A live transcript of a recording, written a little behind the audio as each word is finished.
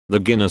The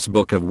Guinness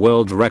Book of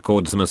World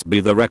Records must be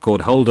the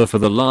record holder for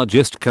the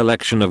largest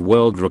collection of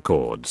world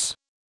records.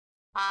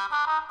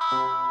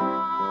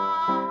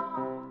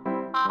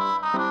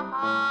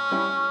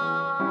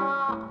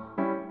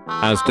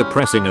 As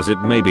depressing as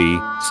it may be,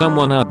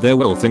 someone out there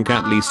will think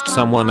at least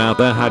someone out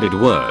there had it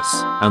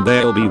worse, and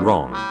they'll be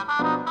wrong.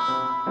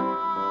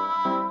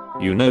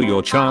 You know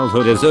your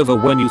childhood is over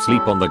when you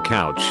sleep on the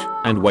couch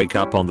and wake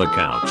up on the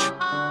couch.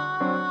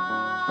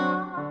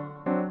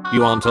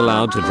 You aren't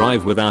allowed to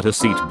drive without a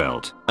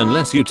seatbelt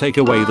unless you take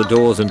away the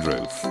doors and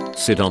roof,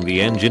 sit on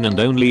the engine and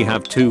only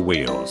have 2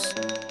 wheels.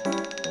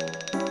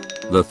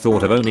 The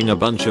thought of owning a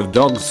bunch of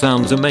dogs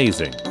sounds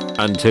amazing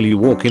until you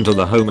walk into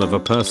the home of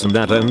a person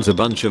that owns a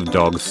bunch of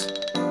dogs.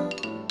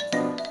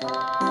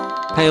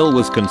 Pale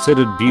was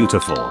considered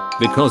beautiful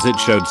because it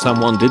showed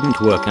someone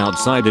didn't work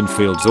outside in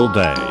fields all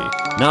day.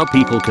 Now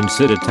people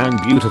consider tan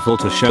beautiful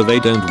to show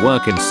they don't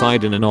work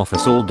inside in an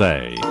office all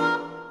day.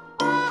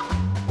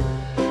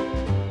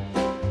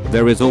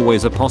 There is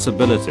always a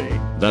possibility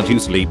that you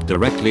sleep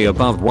directly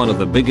above one of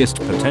the biggest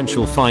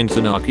potential finds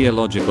in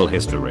archaeological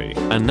history,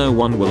 and no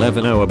one will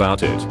ever know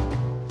about it.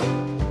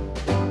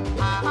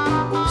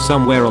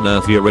 Somewhere on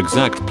Earth your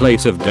exact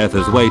place of death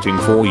is waiting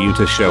for you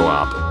to show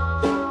up.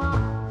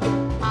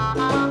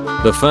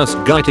 The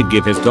first guy to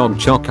give his dog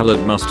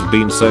chocolate must have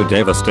been so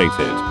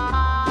devastated.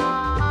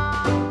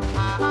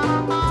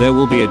 There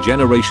will be a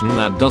generation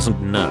that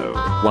doesn't know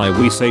why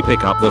we say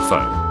pick up the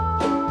phone.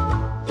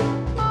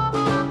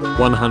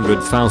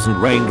 100,000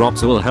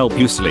 raindrops will help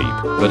you sleep,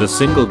 but a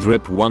single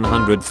drip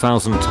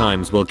 100,000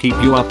 times will keep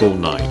you up all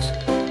night.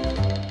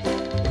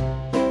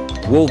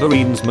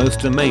 Wolverine's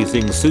most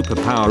amazing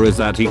superpower is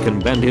that he can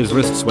bend his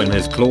wrists when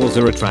his claws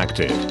are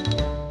retracted.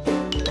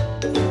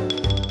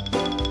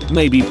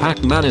 Maybe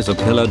Pac-Man is a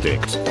pill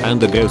addict, and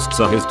the ghosts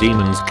are his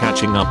demons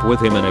catching up with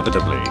him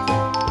inevitably.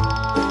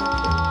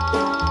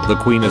 The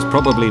Queen is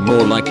probably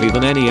more likely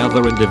than any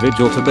other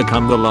individual to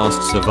become the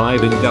last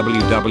surviving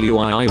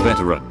WWII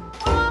veteran.